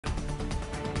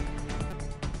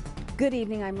Good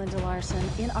evening, I'm Linda Larson.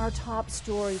 In our top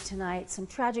story tonight, some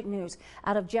tragic news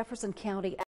out of Jefferson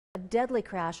County. A deadly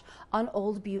crash on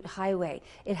Old Butte Highway.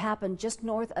 It happened just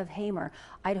north of Hamer.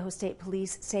 Idaho State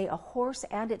Police say a horse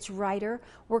and its rider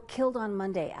were killed on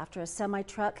Monday after a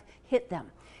semi-truck hit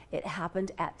them. It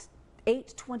happened at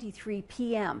 8:23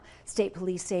 p.m. State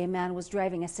police say a man was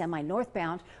driving a semi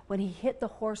northbound when he hit the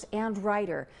horse and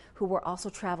rider, who were also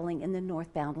traveling in the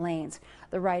northbound lanes.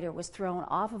 The rider was thrown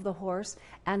off of the horse,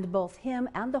 and both him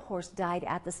and the horse died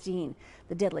at the scene.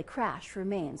 The deadly crash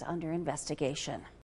remains under investigation.